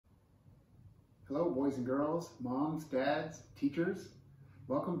Hello, boys and girls, moms, dads, teachers.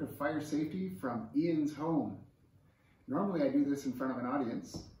 Welcome to Fire Safety from Ian's home. Normally I do this in front of an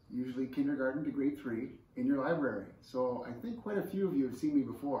audience, usually kindergarten to grade 3, in your library. So I think quite a few of you have seen me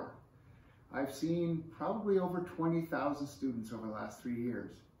before. I've seen probably over 20,000 students over the last 3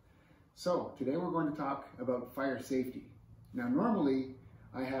 years. So today we're going to talk about fire safety. Now normally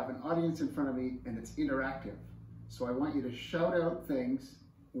I have an audience in front of me and it's interactive. So I want you to shout out things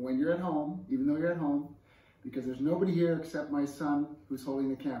when you're at home, even though you're at home, because there's nobody here except my son who's holding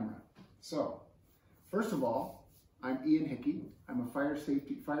the camera. So, first of all, I'm Ian Hickey. I'm a fire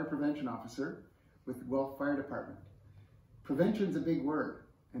prevention officer with the Guelph Fire Department. Prevention's a big word,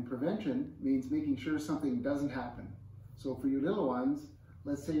 and prevention means making sure something doesn't happen. So for you little ones,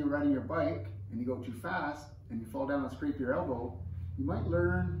 let's say you're riding your bike and you go too fast and you fall down and scrape your elbow, you might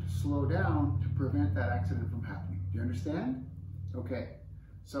learn to slow down to prevent that accident from happening. Do you understand? Okay.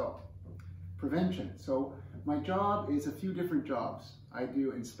 So, prevention. So, my job is a few different jobs. I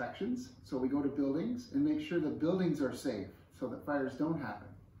do inspections, so we go to buildings and make sure the buildings are safe so that fires don't happen.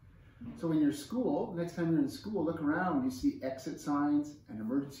 So in your school, next time you're in school, look around, you see exit signs and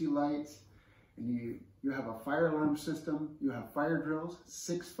emergency lights, and you have a fire alarm system, you have fire drills,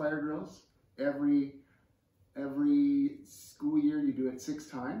 6 fire drills. Every school year you do it 6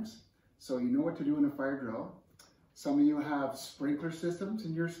 times, so you know what to do in a fire drill. Some of you have sprinkler systems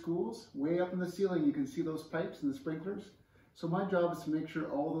in your schools. Way up in the ceiling, you can see those pipes and the sprinklers. So my job is to make sure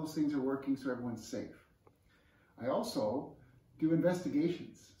all those things are working so everyone's safe. I also do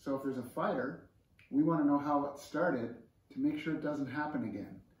investigations. So if there's a fire, we want to know how it started to make sure it doesn't happen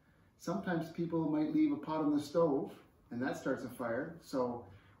again. Sometimes people might leave a pot on the stove and that starts a fire. So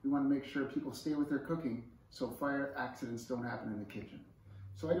we want to make sure people stay with their cooking so fire accidents don't happen in the kitchen.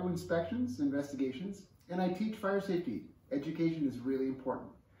 So I do inspections, investigations, and I teach fire safety. Education is really important.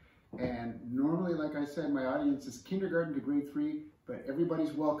 And normally, like I said, my audience is kindergarten to grade 3, but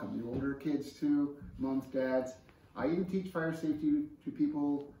everybody's welcome. The older kids too, moms, dads. I even teach fire safety to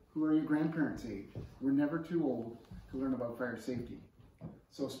people who are your grandparents' age. We're never too old to learn about fire safety.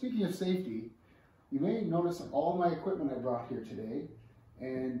 So speaking of safety, you may notice all my equipment I brought here today.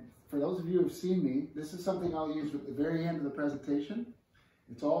 And for those of you who have seen me, this is something I'll use at the very end of the presentation.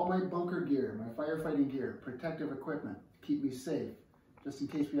 It's all my bunker gear, my firefighting gear, protective equipment to keep me safe, just in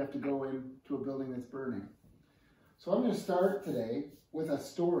case we have to go into a building that's burning. So I'm going to start today with a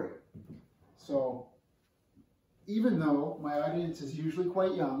story. So even though my audience is usually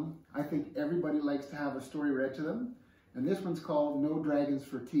quite young, I think everybody likes to have a story read to them. And this one's called No Dragons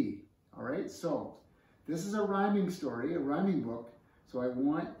for Tea. All right, so this is a rhyming story, a rhyming book. So I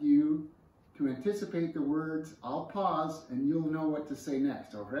want you to anticipate the words. I'll pause and you'll know what to say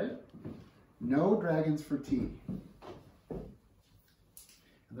next, okay? No dragons for tea. And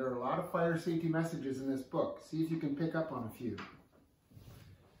there are a lot of fire safety messages in this book. See if you can pick up on a few.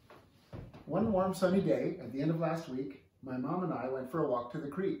 One warm sunny day at the end of last week, my mom and I went for a walk to the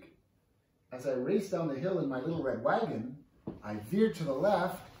creek. As I raced down the hill in my little red wagon, I veered to the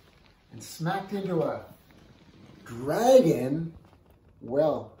left and smacked into a dragon.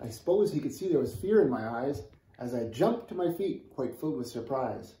 Well, I suppose he could see there was fear in my eyes as I jumped to my feet, quite filled with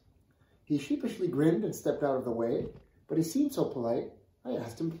surprise. He sheepishly grinned and stepped out of the way, but he seemed so polite, I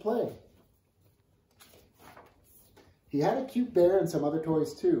asked him to play. He had a cute bear and some other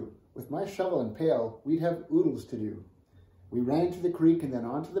toys too. With my shovel and pail, we'd have oodles to do. We ran to the creek and then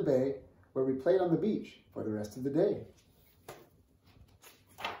on to the bay, where we played on the beach for the rest of the day.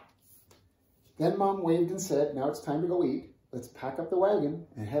 Then Mom waved and said, now it's time to go eat. Let's pack up the wagon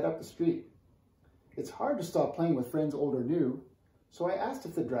and head up the street. It's hard to stop playing with friends old or new, so I asked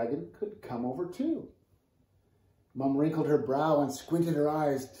if the dragon could come over too. Mom wrinkled her brow and squinted her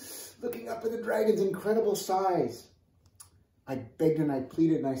eyes, looking up at the dragon's incredible size. I begged and I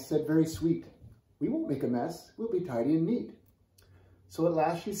pleaded and I said very sweet, we won't make a mess, we'll be tidy and neat. So at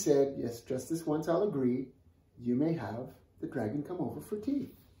last she said, yes, just this once I'll agree, you may have the dragon come over for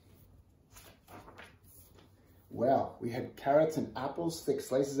tea. Well, we had carrots and apples, thick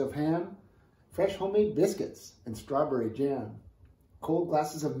slices of ham, fresh homemade biscuits and strawberry jam, cold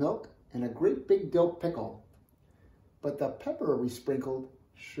glasses of milk, and a great big dill pickle. But the pepper we sprinkled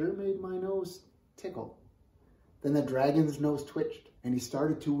sure made my nose tickle. Then the dragon's nose twitched and he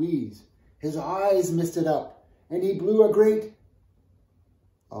started to wheeze. His eyes misted up and he blew a great,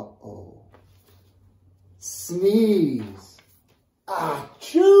 sneeze.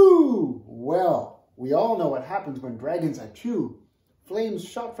 Achoo! Well, we all know what happens when dragons achoo. Flames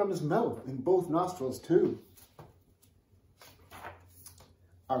shot from his mouth in both nostrils too.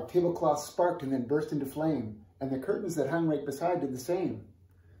 Our tablecloth sparked and then burst into flame, and the curtains that hung right beside did the same.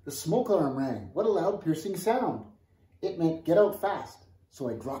 The smoke alarm rang. What a loud, piercing sound. It meant get out fast, so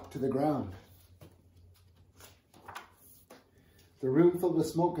I dropped to the ground. The room filled with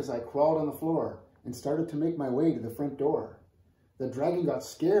smoke as I crawled on the floor and started to make my way to the front door. The dragon got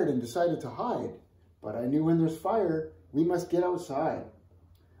scared and decided to hide, but I knew when there's fire, we must get outside.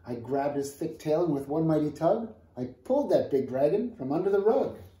 I grabbed his thick tail and with one mighty tug, I pulled that big dragon from under the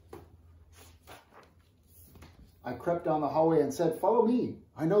rug. I crept down the hallway and said, follow me.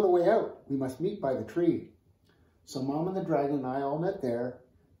 I know the way out. We must meet by the tree. So Mom and the dragon and I all met there.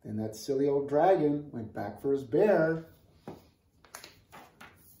 Then that silly old dragon went back for his bear.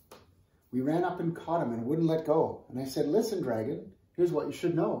 We ran up and caught him and wouldn't let go. And I said, listen, dragon, here's what you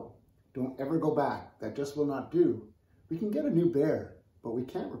should know. Don't ever go back. That just will not do. We can get a new bear, but we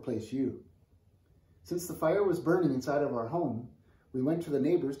can't replace you. Since the fire was burning inside of our home, we went to the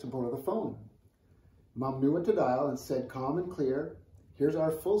neighbors to borrow the phone. Mom knew what to dial and said calm and clear, here's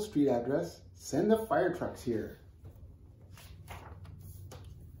our full street address, send the fire trucks here.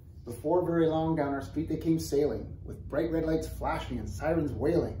 Before very long down our street they came sailing, with bright red lights flashing and sirens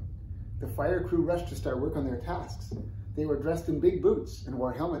wailing. The fire crew rushed to start work on their tasks. They were dressed in big boots and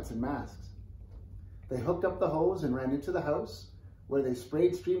wore helmets and masks. They hooked up the hose and ran into the house, where they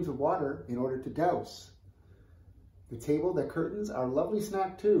sprayed streams of water in order to douse the table, the curtains, our lovely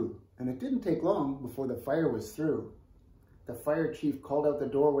snack too. And it didn't take long before the fire was through. The fire chief called out the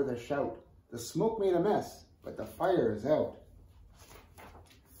door with a shout. The smoke made a mess, but the fire is out.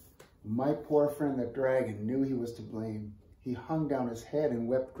 My poor friend the dragon knew he was to blame. He hung down his head and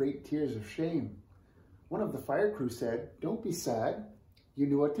wept great tears of shame. One of the fire crew said, don't be sad. You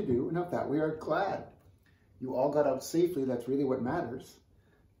knew what to do, and of that we are glad. You all got out safely, that's really what matters.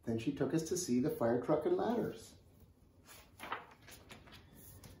 Then she took us to see the fire truck and ladders.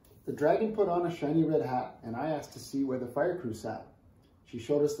 The dragon put on a shiny red hat, and I asked to see where the fire crew sat. She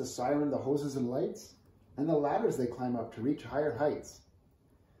showed us the siren, the hoses and lights, and the ladders they climb up to reach higher heights.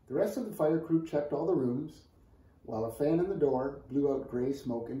 The rest of the fire crew checked all the rooms, while a fan in the door blew out gray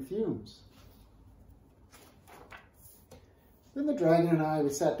smoke and fumes. Then the dragon and I, we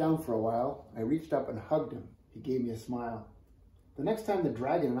sat down for a while. I reached up and hugged him. He gave me a smile. The next time the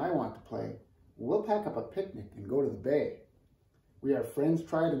dragon and I want to play, we'll pack up a picnic and go to the bay. We are friends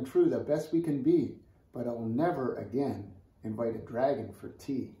tried and true, the best we can be, but I'll never again invite a dragon for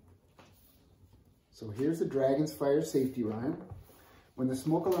tea. So here's the dragon's fire safety rhyme. When the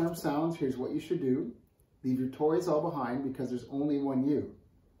smoke alarm sounds, here's what you should do. Leave your toys all behind because there's only one you.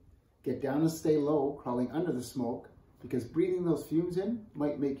 Get down and stay low, crawling under the smoke, because breathing those fumes in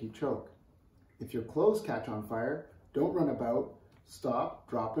might make you choke. If your clothes catch on fire, don't run about. Stop,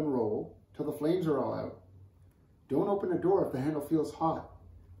 drop, and roll till the flames are all out. Don't open a door if the handle feels hot.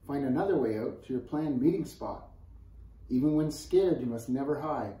 Find another way out to your planned meeting spot. Even when scared, you must never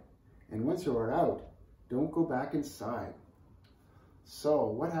hide. And once you are out, don't go back inside. So,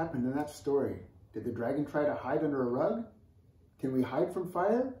 what happened in that story? Did the dragon try to hide under a rug? Can we hide from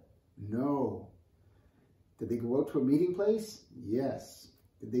fire? No. Did they go out to a meeting place? Yes.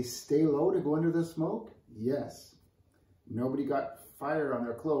 Did they stay low to go under the smoke? Yes. Nobody got fire on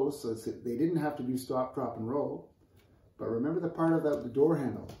their clothes, so they didn't have to do stop, drop, and roll. But remember the part about the door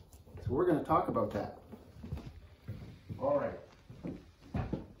handle. So we're going to talk about that. All right.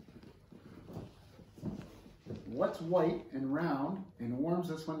 What's white and round and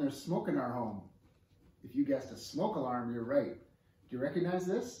warms us when there's smoke in our home? If you guessed a smoke alarm, you're right. Do you recognize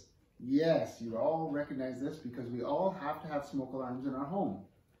this? Yes, you all recognize this because we all have to have smoke alarms in our home.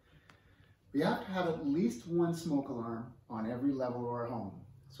 We have to have at least one smoke alarm on every level of our home.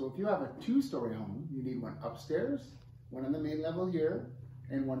 So if you have a 2-story home, you need one upstairs, one on the main level here,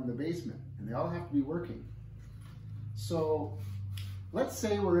 and one in the basement. And they all have to be working. So let's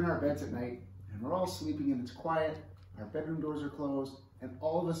say we're in our beds at night and we're all sleeping and it's quiet, our bedroom doors are closed, and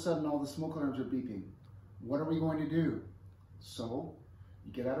all of a sudden all the smoke alarms are beeping. What are we going to do? So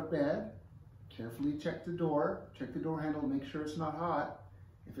you get out of bed, carefully check the door handle, make sure it's not hot.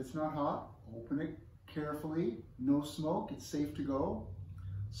 If it's not hot, open it carefully, no smoke, it's safe to go.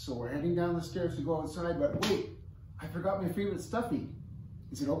 So we're heading down the stairs to go outside, but wait, I forgot my favorite stuffy.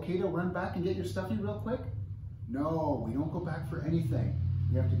 Is it okay to run back and get your stuffy real quick? No, we don't go back for anything.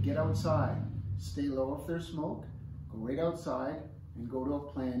 We have to get outside, stay low if there's smoke, go right outside and go to a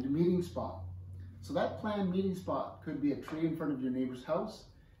planned meeting spot. So that planned meeting spot could be a tree in front of your neighbor's house.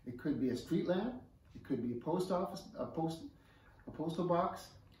 It could be a street lamp. It could be a post office, a postal box,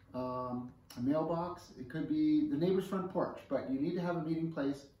 a mailbox. It could be the neighbor's front porch, but you need to have a meeting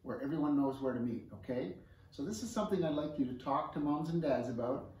place where everyone knows where to meet, okay? So this is something I'd like you to talk to moms and dads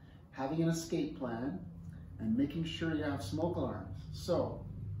about, having an escape plan and making sure you have smoke alarms. So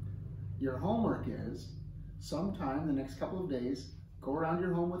your homework is, sometime the next couple of days, go around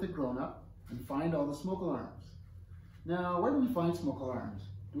your home with a grown-up and find all the smoke alarms. Now, where do we find smoke alarms?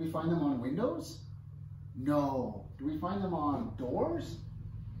 Do we find them on windows? No. Do we find them on doors?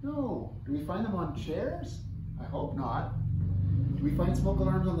 No. Do we find them on chairs? I hope not. Do we find smoke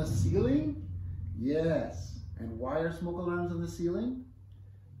alarms on the ceiling? Yes. And why are smoke alarms on the ceiling?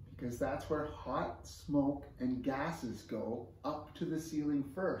 Because that's where hot smoke and gases go up to the ceiling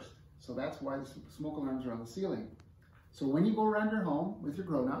first. So that's why the smoke alarms are on the ceiling. So when you go around your home with your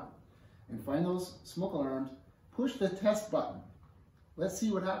grown-up and find those smoke alarms, push the test button. Let's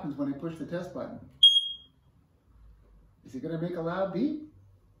see what happens when I push the test button. Is it going to make a loud beep?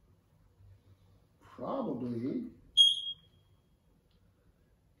 Probably.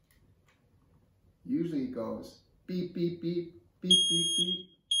 Usually it goes beep, beep, beep, beep, beep, beep.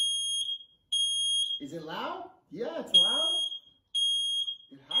 Is it loud? Yeah, it's loud.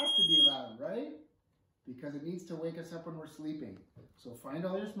 It has to be loud, right? Because it needs to wake us up when we're sleeping. So find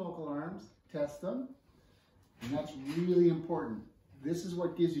all your smoke alarms, test them, and that's really important. This is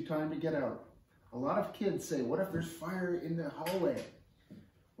what gives you time to get out. A lot of kids say, what if there's fire in the hallway?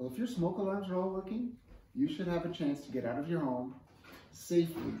 Well, if your smoke alarms are all working, you should have a chance to get out of your home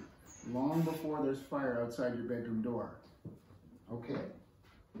safely long before there's fire outside your bedroom door. Okay.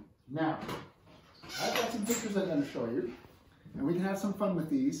 Now, I've got some pictures I'm going to show you, and we can have some fun with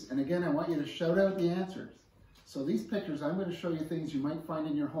these. And again, I want you to shout out the answers. So these pictures, I'm going to show you things you might find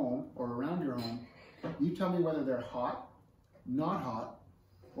in your home or around your home. You tell me whether they're hot, not hot,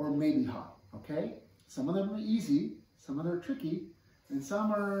 or maybe hot, okay? Some of them are easy, some of them are tricky, and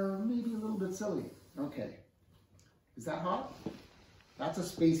some are maybe a little bit silly. Okay, is that hot? That's a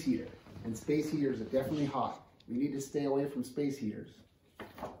space heater, and space heaters are definitely hot. We need to stay away from space heaters.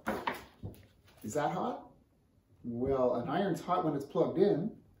 Is that hot? Well, an iron's hot when it's plugged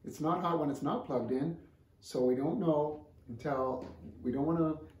in. It's not hot when it's not plugged in, so we don't know until we don't want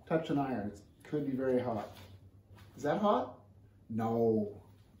to touch an iron. It could be very hot. Is that hot? No.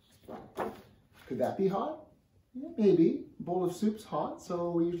 Could that be hot? Yeah, maybe. A bowl of soup's hot, so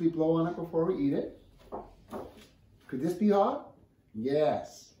we usually blow on it before we eat it. Could this be hot?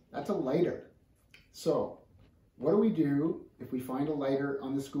 Yes. That's a lighter. So, what do we do if we find a lighter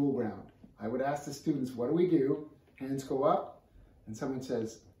on the school ground? I would ask the students, what do we do? Hands go up, and someone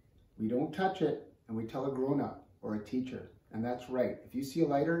says, we don't touch it, and we tell a grown-up or a teacher. And that's right. If you see a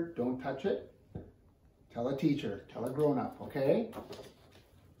lighter, don't touch it. Tell a teacher, tell a grown-up, okay?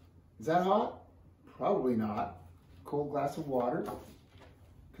 Is that hot? Probably not. Cold glass of water.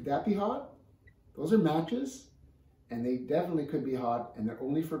 Could that be hot? Those are matches, and they definitely could be hot, and they're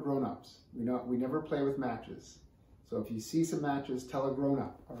only for grown-ups. We never play with matches. So if you see some matches, tell a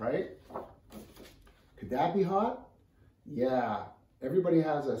grown-up, all right? Could that be hot? Yeah. Everybody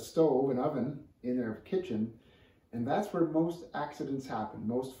has a stove, an oven in their kitchen, and that's where most accidents happen.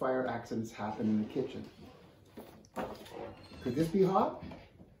 Most fire accidents happen in the kitchen. Could this be hot?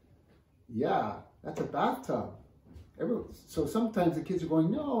 Yeah, that's a bathtub. So sometimes the kids are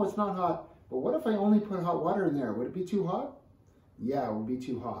going, no, it's not hot. But what if I only put hot water in there? Would it be too hot? Yeah, it would be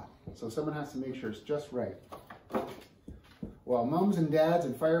too hot. So someone has to make sure it's just right. Well, moms and dads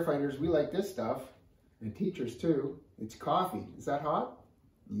and firefighters, we like this stuff, and teachers too. It's coffee. Is that hot?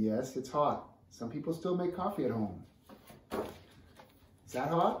 Yes, it's hot. Some people still make coffee at home. Is that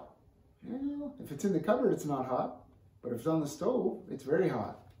hot? Well, if it's in the cupboard, it's not hot. But if it's on the stove, it's very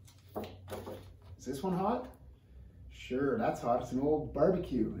hot. Is this one hot? Sure, that's hot. It's an old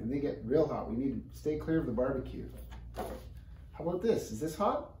barbecue, and they get real hot. We need to stay clear of the barbecue. How about this? Is this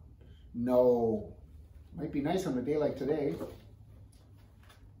hot? No. Might be nice on a day like today.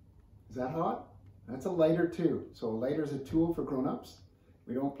 Is that hot? That's a lighter too. So a lighter is a tool for grown-ups.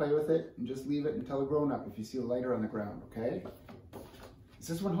 We don't play with it and just leave it and tell a grown-up if you see a lighter on the ground, okay? Is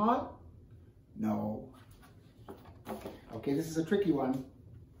this one hot? No. Okay, this is a tricky one.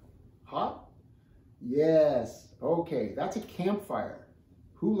 Hot? Yes. Okay, that's a campfire.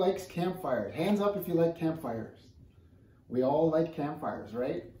 Who likes campfire? Hands up if you like campfires. We all like campfires,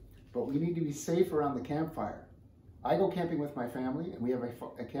 right? But we need to be safe around the campfire. I go camping with my family, and we have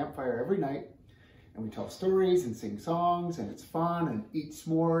a campfire every night, and we tell stories and sing songs, and it's fun, and eat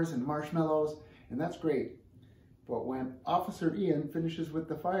s'mores and marshmallows, and that's great. But when Officer Ian finishes with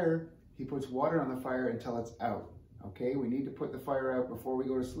the fire, he puts water on the fire until it's out. Okay, we need to put the fire out before we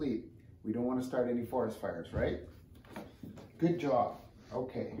go to sleep. We don't want to start any forest fires, right? Good job.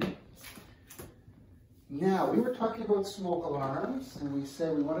 Okay. Now, we were talking about smoke alarms, and we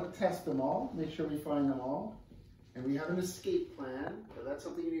said we want to test them all, make sure we find them all. And we have an escape plan. So that's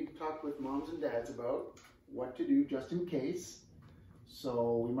something you need to talk with moms and dads about, what to do just in case.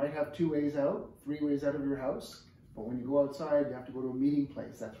 So we might have 2 ways out, 3 ways out of your house, but when you go outside, you have to go to a meeting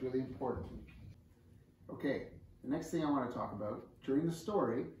place. That's really important. Okay, the next thing I want to talk about, during the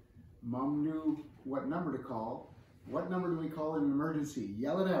story, Mom knew what number to call. What number do we call in an emergency?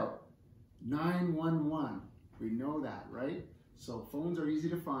 Yell it out. 911. We know that, right? So phones are easy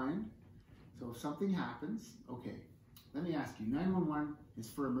to find. So if something happens, okay, let me ask you, 911 is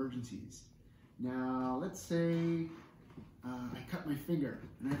for emergencies. Now, let's say I cut my finger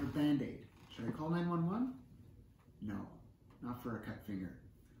and I have a Band-Aid. Should I call 911? No, not for a cut finger.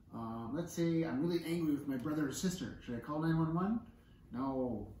 Let's say I'm really angry with my brother or sister. Should I call 911?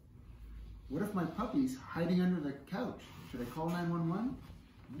 No. What if my puppy's hiding under the couch? Should I call 911?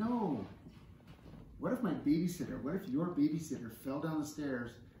 No. What if my babysitter, what if your babysitter fell down the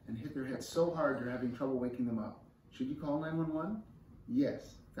stairs and hit their head so hard you're having trouble waking them up? Should you call 911?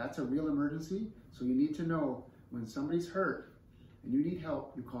 Yes, that's a real emergency. So you need to know when somebody's hurt and you need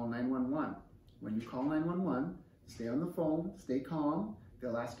help, you call 911. When you call 911, stay on the phone, stay calm.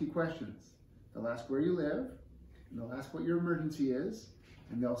 They'll ask you questions. They'll ask where you live, and they'll ask what your emergency is,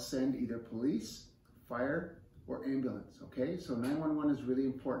 and they'll send either police, fire, or ambulance, okay? So 911 is really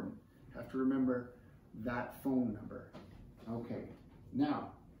important. You have to remember that phone number. Okay,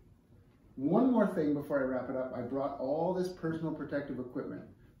 now, one more thing before I wrap it up. I brought all this personal protective equipment,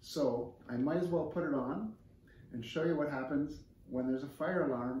 so I might as well put it on and show you what happens when there's a fire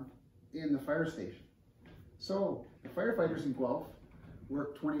alarm in the fire station. So, the firefighters in Guelph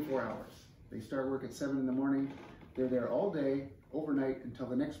work 24 hours. They start work at 7 in the morning. They're there all day, overnight, until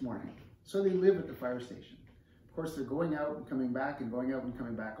the next morning. So they live at the fire station. Of course, they're going out and coming back and going out and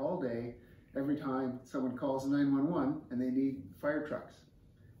coming back all day, every time someone calls 911 and they need fire trucks.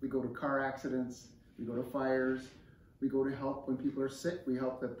 We go to car accidents, we go to fires, we go to help when people are sick. We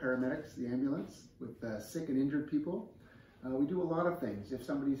help the paramedics, the ambulance, with sick and injured people. We do a lot of things. If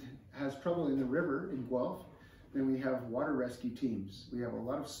somebody has trouble in the river in Guelph, then we have water rescue teams. We have a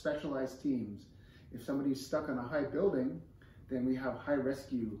lot of specialized teams. If somebody's stuck on a high building, then we have high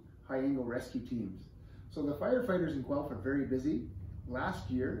angle rescue teams. So the firefighters in Guelph are very busy. Last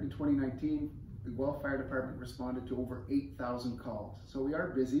year, in 2019, the Guelph Fire Department responded to over 8,000 calls. So we are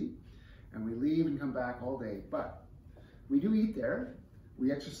busy, and we leave and come back all day. But we do eat there.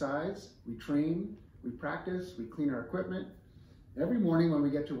 We exercise, we train, we practice, we clean our equipment. Every morning when we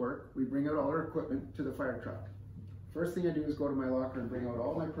get to work, we bring out all our equipment to the fire truck. First thing I do is go to my locker and bring out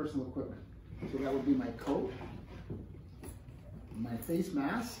all my personal equipment. So that would be my coat, my face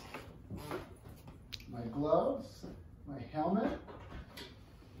mask, my gloves, my helmet,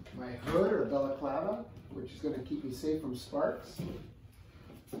 my hood or balaclava, which is going to keep me safe from sparks.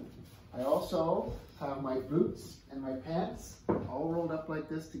 I also have my boots and my pants all rolled up like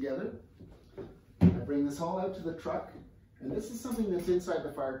this together. I bring this all out to the truck, and this is something that's inside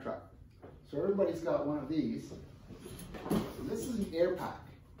the fire truck. So everybody's got one of these. So this is an air pack.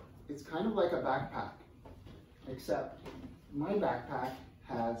 It's kind of like a backpack, except my backpack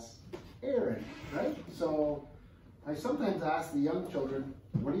has air in it, right? So I sometimes ask the young children,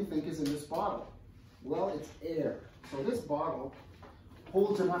 what do you think is in this bottle? Well, it's air. So this bottle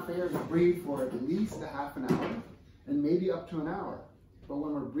holds enough air to breathe for at least a half an hour and maybe up to an hour. But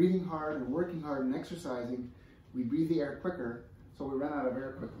when we're breathing hard and working hard and exercising, we breathe the air quicker, so we run out of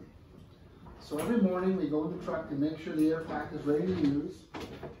air quickly. So every morning we go in the truck to make sure the air pack is ready to use.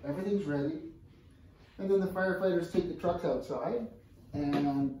 Everything's ready. And then the firefighters take the trucks outside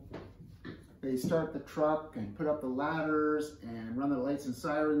and they start the truck and put up the ladders and run the lights and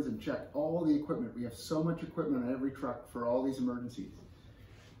sirens and check all the equipment. We have so much equipment on every truck for all these emergencies.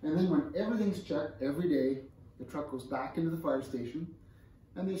 And then when everything's checked every day, the truck goes back into the fire station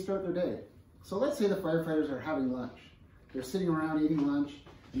and they start their day. So let's say the firefighters are having lunch. They're sitting around eating lunch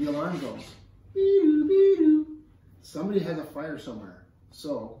and the alarm goes, bee-doo, bee-doo. Somebody has a fire somewhere.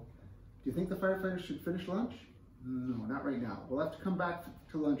 So, do you think the firefighters should finish lunch? No, not right now. We'll have to come back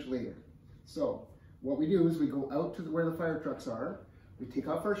to lunch later. So, what we do is we go out to where the fire trucks are, we take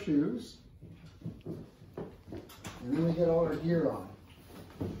off our shoes, and then we get all our gear on.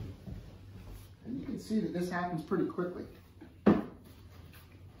 And you can see that this happens pretty quickly.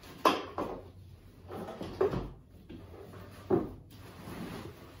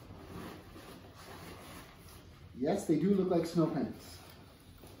 Yes, they do look like snow pants.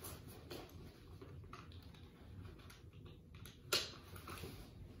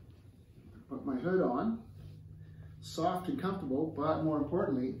 Put my hood on, soft and comfortable, but more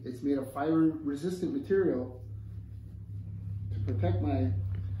importantly, it's made of fire-resistant material to protect my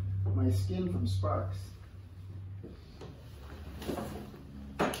skin from sparks.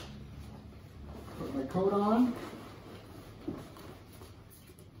 Put my coat on,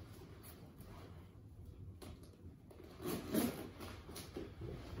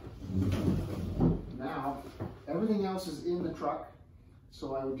 everything else is in the truck.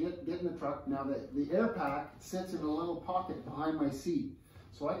 So I would get in the truck. Now the air pack sits in a little pocket behind my seat.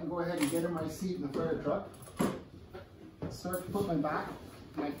 So I can go ahead and get in my seat in the fire truck, start to put my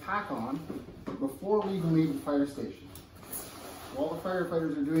pack on before we even leave the fire station. All the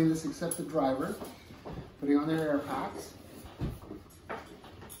firefighters are doing this except the driver, putting on their air packs.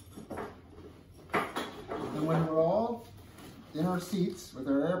 And when we're all in our seats with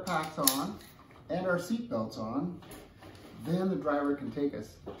our air packs on and our seat belts on, then the driver can take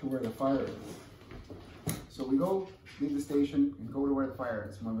us to where the fire is. So we leave the station and go to where the fire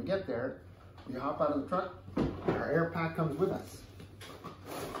is. When we get there, we hop out of the truck, our air pack comes with us.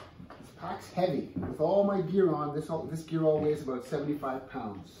 This pack's heavy. With all my gear on, this gear all weighs about 75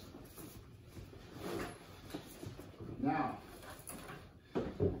 pounds. Now,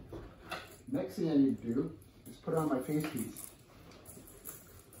 next thing I need to do is put on my face piece.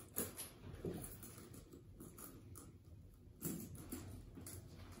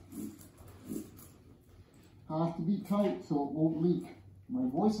 Has to be tight so it won't leak. My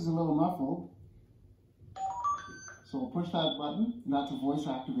voice is a little muffled, so I'll push that button, and that's a voice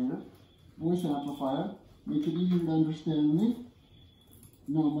activator, voice amplifier, make it easier to understand me.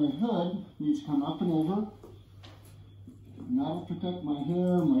 Now my hood needs to come up and over, and that'll protect my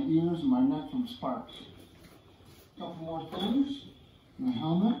hair, my ears, and my neck from sparks. A couple more things, my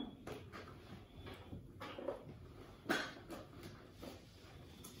helmet.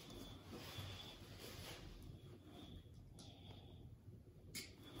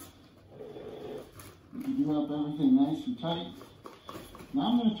 Do up everything nice and tight. Now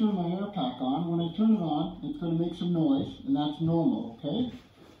I'm going to turn my air pack on. When I turn it on, it's going to make some noise, and that's normal, okay?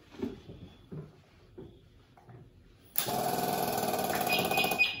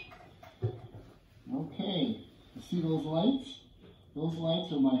 Okay, you see those lights? Those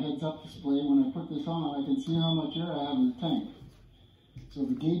lights are my heads-up display. When I put this on, I can see how much air I have in the tank. So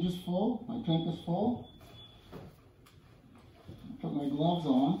the gauge is full, my tank is full. I put my gloves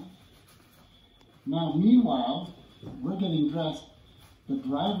on. Now, meanwhile, we're getting dressed. The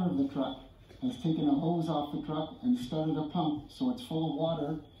driver of the truck has taken a hose off the truck and started a pump so it's full of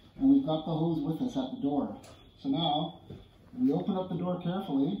water, and we've got the hose with us at the door. So now, we open up the door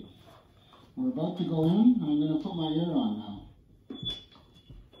carefully. We're about to go in, and I'm going to put my air on now.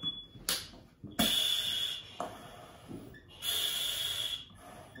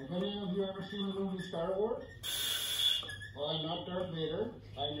 Have any of you ever seen the movie Star Wars? Well, I'm not Darth Vader.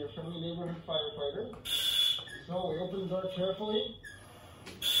 I'm your friendly neighborhood firefighter. So we open the door carefully.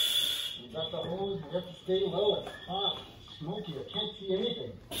 We've got the hose. We have to stay low. It's hot, smoky. I can't see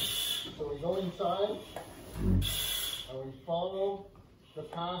anything. So we go inside and we follow the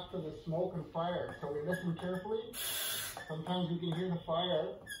path to the smoke and fire. So we listen carefully. Sometimes we can hear the fire.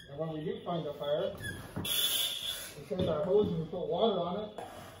 And when we do find the fire, we take our hose and we put water on it.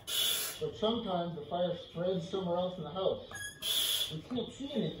 But sometimes the fire spreads somewhere else in the house. We can't see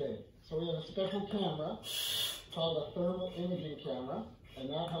anything. So we have a special camera called a thermal imaging camera, and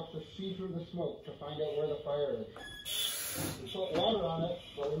that helps us see through the smoke to find out where the fire is. We put water on it,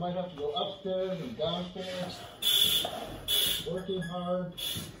 but we might have to go upstairs and downstairs, working hard,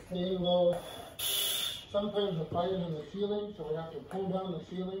 staying low. Sometimes the fire's in the ceiling, so we have to pull down the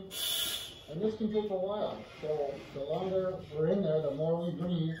ceiling. And this can take a while. So the longer we're in there, the more we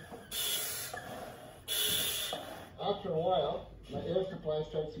breathe. After a while, my air supply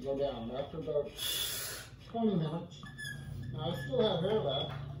starts to go down. After about 20 minutes, now I still have air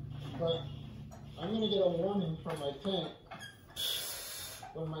left, but I'm going to get a warning from my tank.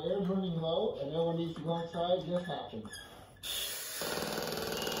 When my air's running low and everyone needs to go outside, this happens.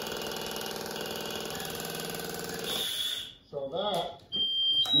 So that,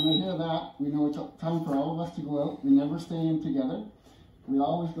 when I hear that, we know it's time for all of us to go out. We never stay in together. We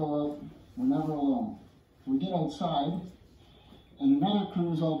always go out. We're never alone. So we get outside, and another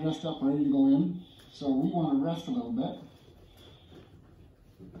crew is all dressed up, ready to go in. So we want to rest a little bit.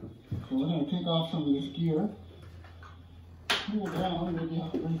 So we're going to take off some of this gear, cool down, maybe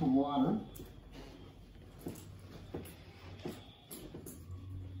have a drink of water.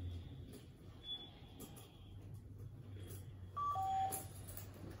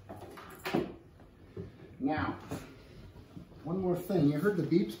 Now, one more thing. You heard the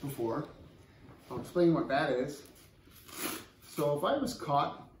beeps before. I'll explain what that is. So if I was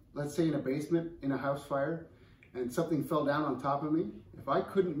caught, let's say in a basement in a house fire, and something fell down on top of me, if I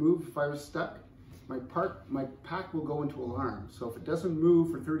couldn't move, if I was stuck, my pack will go into alarm. So if it doesn't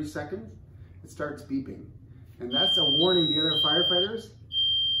move for 30 seconds, it starts beeping. And that's a warning to the other firefighters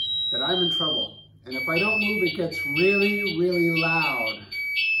that I'm in trouble. And if I don't move, it gets really, really loud.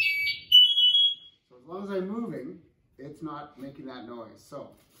 So as long as I'm moving, it's not making that noise. So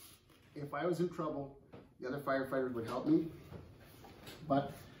if I was in trouble, the other firefighters would help me.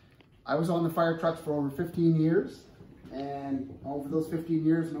 But I was on the fire trucks for over 15 years, and over those 15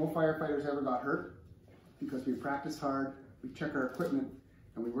 years, no firefighters ever got hurt because we practice hard, we check our equipment,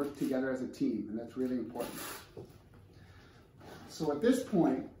 and we work together as a team, and that's really important. So at this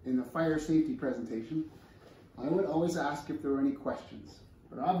point in the fire safety presentation, I would always ask if there were any questions.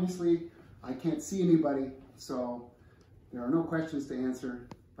 But obviously, I can't see anybody, so there are no questions to answer.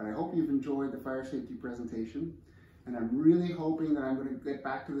 But I hope you've enjoyed the fire safety presentation. And I'm really hoping that I'm going to get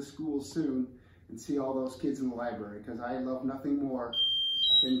back to the schools soon and see all those kids in the library, because I love nothing more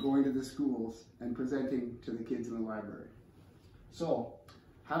than going to the schools and presenting to the kids in the library. So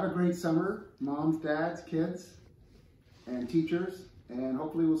have a great summer, moms, dads, kids, and teachers, and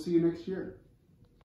hopefully we'll see you next year.